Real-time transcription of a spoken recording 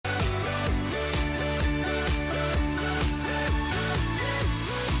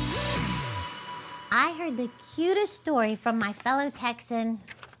heard the cutest story from my fellow Texan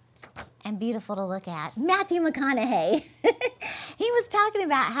and beautiful to look at, Matthew McConaughey. He was talking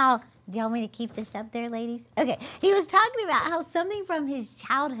about how, do y'all want me to keep this up there, ladies? Okay. He was talking about how something from his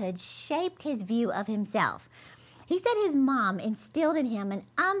childhood shaped his view of himself. He said his mom instilled in him an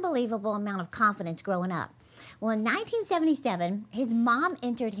unbelievable amount of confidence growing up. Well, in 1977, his mom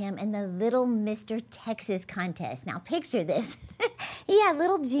entered him in the Little Mr. Texas contest. Now, picture this. He had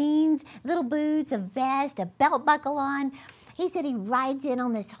little jeans, little boots, a vest, a belt buckle on. He said he rides in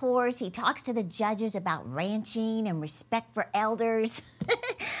on this horse. He talks to the judges about ranching and respect for elders.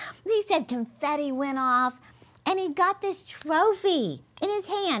 He said confetti went off. And he got this trophy in his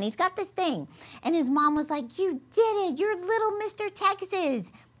hand. He's got this thing. And his mom was like, "You did it. You're Little Mr.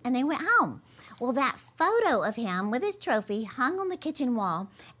 Texas." And they went home. Well, that photo of him with his trophy hung on the kitchen wall.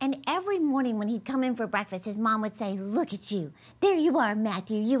 And every morning when he'd come in for breakfast, his mom would say, "Look at you. There you are,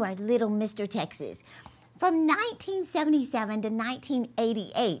 Matthew. You are Little Mr. Texas." From 1977 to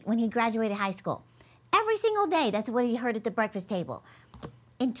 1988, when he graduated high school, every single day, that's what he heard at the breakfast table.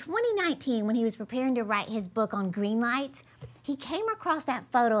 In 2019, when he was preparing to write his book on green lights, he came across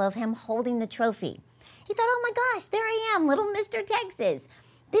that photo of him holding the trophy. He thought, "Oh my gosh, there I am, Little Mr. Texas."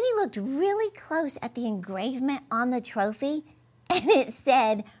 Then he looked really close at the engravement on the trophy, and it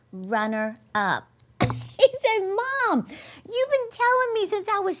said, "Runner Up." He said, "Mom, you've been telling me since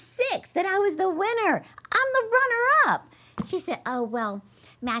I was 6 that I was the winner. I'm the runner-up." She said, "Oh, well,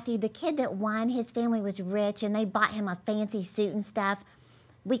 Matthew, the kid that won, his family was rich, and they bought him a fancy suit and stuff.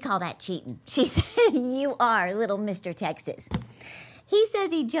 We call that cheating." She said, "You are Little Mr. Texas." He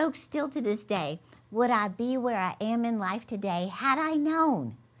says he jokes still to this day, "Would I be where I am in life today had I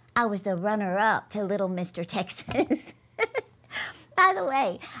known I was the runner-up to Little Mr. Texas?" By the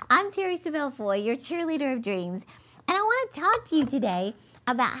way, I'm Terry Savelle Foy, your cheerleader of dreams, and I want to talk to you today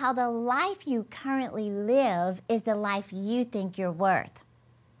about how the life you currently live is the life you think you're worth.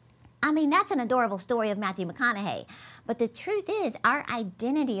 I mean, that's an adorable story of Matthew McConaughey. But the truth is, our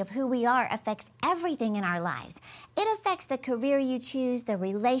identity of who we are affects everything in our lives. It affects the career you choose, the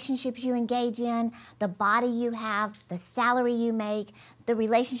relationships you engage in, the body you have, the salary you make, the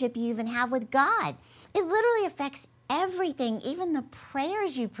relationship you even have with God. It literally affects everything, even the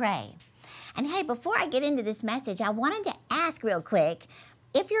prayers you pray. And hey, before I get into this message, I wanted to ask real quick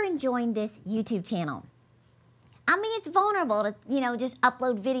if you're enjoying this YouTube channel. I mean, it's vulnerable to, just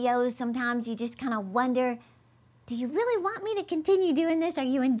upload videos. Sometimes you just kind of wonder, do you really want me to continue doing this? Are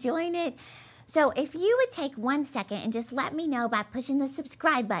you enjoying it? So if you would take 1 second and just let me know by pushing the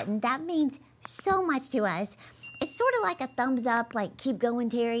subscribe button, that means so much to us. It's sort of like a thumbs up, like keep going,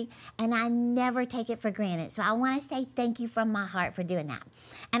 Terry, and I never take it for granted. So I want to say thank you from my heart for doing that.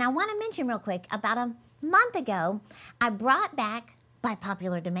 And I want to mention real quick, about a month ago, I brought back, by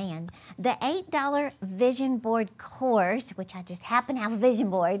popular demand, the $8 vision board course, which I just happen to have a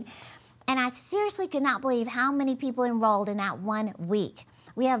vision board. And I seriously could not believe how many people enrolled in that 1 week.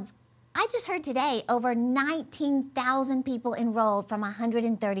 I just heard today, over 19,000 people enrolled from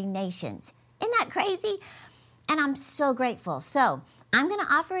 130 nations. Isn't that crazy? And I'm so grateful. So I'm going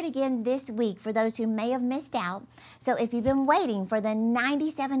to offer it again this week for those who may have missed out. So if you've been waiting for the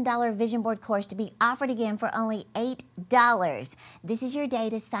 $97 Vision Board course to be offered again for only $8, this is your day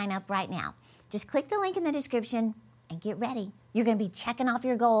to sign up right now. Just click the link in the description and get ready. You're going to be checking off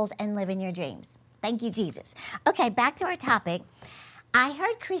your goals and living your dreams. Thank you, Jesus. Okay, back to our topic. I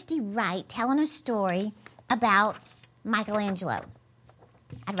heard Christy Wright telling a story about Michelangelo.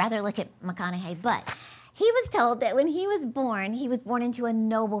 I'd rather look at McConaughey, but he was told that when he was born into a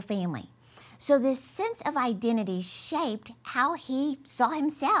noble family. So this sense of identity shaped how he saw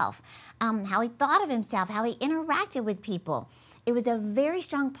himself, how he thought of himself, how he interacted with people. It was a very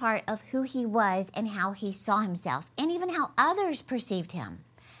strong part of who he was and how he saw himself, and even how others perceived him.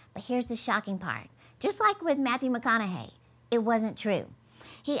 But here's the shocking part. Just like with Matthew McConaughey, it wasn't true.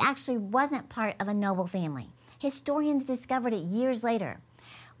 He actually wasn't part of a noble family. Historians discovered it years later.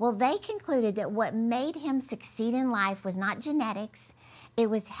 Well, they concluded that what made him succeed in life was not genetics. It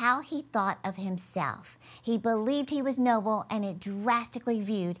was how he thought of himself. He believed he was noble, and it drastically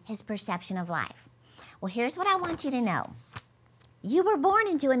viewed his perception of life. Well, here's what I want you to know. You were born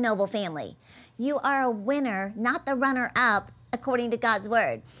into a noble family. You are a winner, not the runner-up, according to God's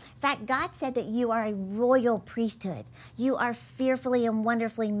word. In fact, God said that you are a royal priesthood. You are fearfully and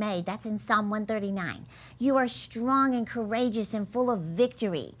wonderfully made. That's in Psalm 139. You are strong and courageous and full of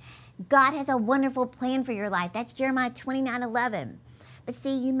victory. God has a wonderful plan for your life. That's Jeremiah 29:11. But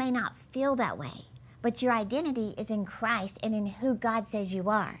see, you may not feel that way, but your identity is in Christ and in who God says you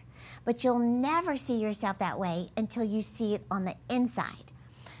are. But you'll never see yourself that way until you see it on the inside.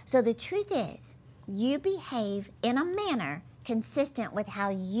 So the truth is, you behave in a manner consistent with how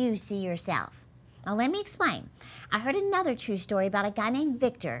you see yourself. Now, let me explain. I heard another true story about a guy named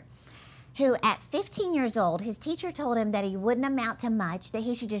Victor who, at 15 years old, his teacher told him that he wouldn't amount to much, that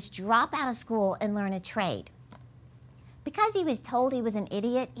he should just drop out of school and learn a trade. Because he was told he was an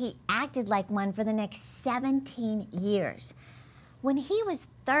idiot, he acted like one for the next 17 years. When he was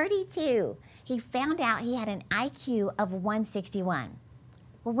 32, he found out he had an IQ of 161.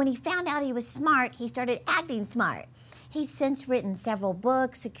 Well, when he found out he was smart, he started acting smart. He's since written several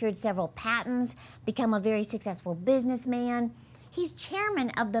books, secured several patents, become a very successful businessman. He's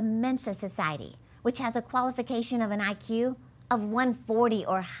chairman of the Mensa Society, which has a qualification of an IQ of 140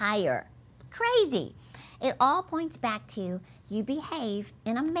 or higher. Crazy. It all points back to you behave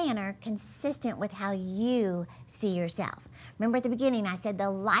in a manner consistent with how you see yourself. Remember at the beginning, I said the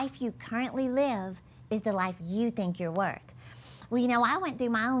life you currently live is the life you think you're worth. Well, I went through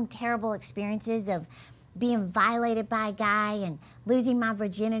my own terrible experiences of being violated by a guy and losing my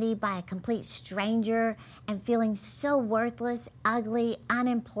virginity by a complete stranger and feeling so worthless, ugly,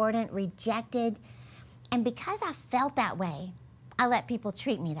 unimportant, rejected. And because I felt that way, I let people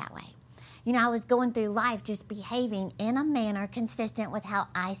treat me that way. I was going through life just behaving in a manner consistent with how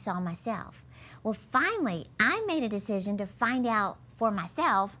I saw myself. Well, finally, I made a decision to find out for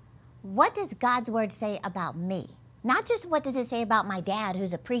myself, what does God's word say about me? Not just what does it say about my dad,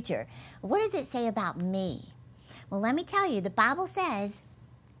 who's a preacher. What does it say about me? Well, let me tell you, the Bible says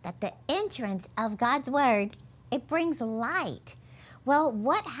that the entrance of God's word, it brings light. Well,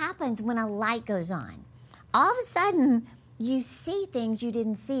 what happens when a light goes on? All of a sudden, you see things you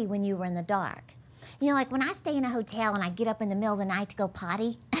didn't see when you were in the dark. Like when I stay in a hotel and I get up in the middle of the night to go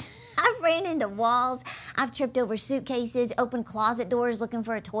potty, I've ran into walls, I've tripped over suitcases, opened closet doors looking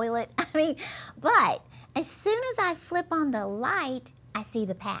for a toilet. But as soon as I flip on the light, I see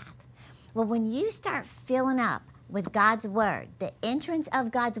the path. Well, when you start filling up with God's word, the entrance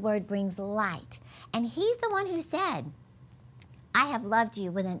of God's word brings light. And he's the one who said, I have loved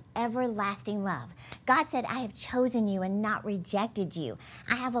you with an everlasting love. God said, I have chosen you and not rejected you.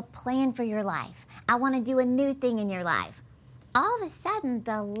 I have a plan for your life. I want to do a new thing in your life. All of a sudden,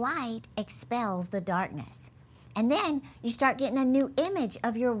 the light expels the darkness. And then you start getting a new image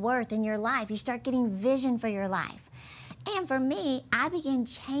of your worth in your life. You start getting vision for your life. And for me, I began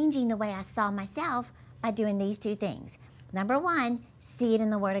changing the way I saw myself by doing these two things. Number one, see it in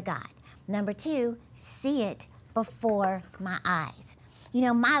the Word of God. Number two, see it before my eyes.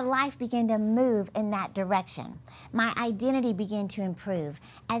 My life began to move in that direction. My identity began to improve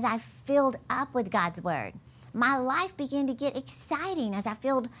as I filled up with God's Word. My life began to get exciting as I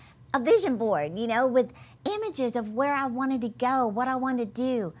filled a vision board, with images of where I wanted to go, what I wanted to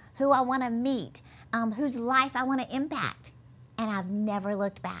do, who I want to meet, whose life I want to impact. And I've never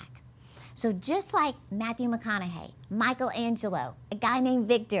looked back. So just like Matthew McConaughey, Michelangelo, a guy named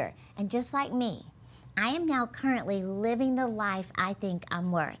Victor, and just like me, I am now currently living the life I think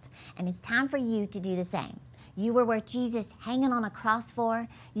I'm worth. And it's time for you to do the same. You were worth Jesus hanging on a cross for.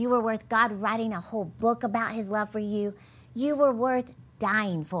 You were worth God writing a whole book about his love for you. You were worth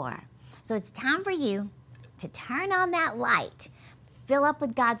dying for. So it's time for you to turn on that light. Fill up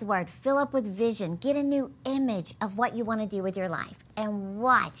with God's word. Fill up with vision. Get a new image of what you want to do with your life and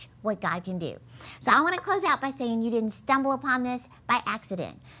watch what God can do. So I want to close out by saying you didn't stumble upon this by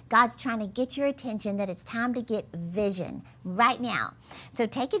accident. God's trying to get your attention that it's time to get vision right now. So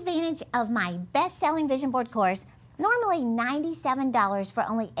take advantage of my best-selling vision board course, normally $97 for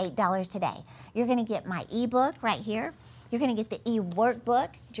only $8 today. You're going to get my ebook right here. You're going to get the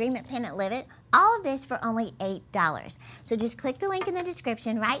e-workbook, Dream It, Pen It, Live It. All of this for only $8. So just click the link in the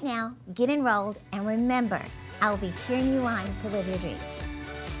description right now, get enrolled, and remember, I will be cheering you on to live your dreams.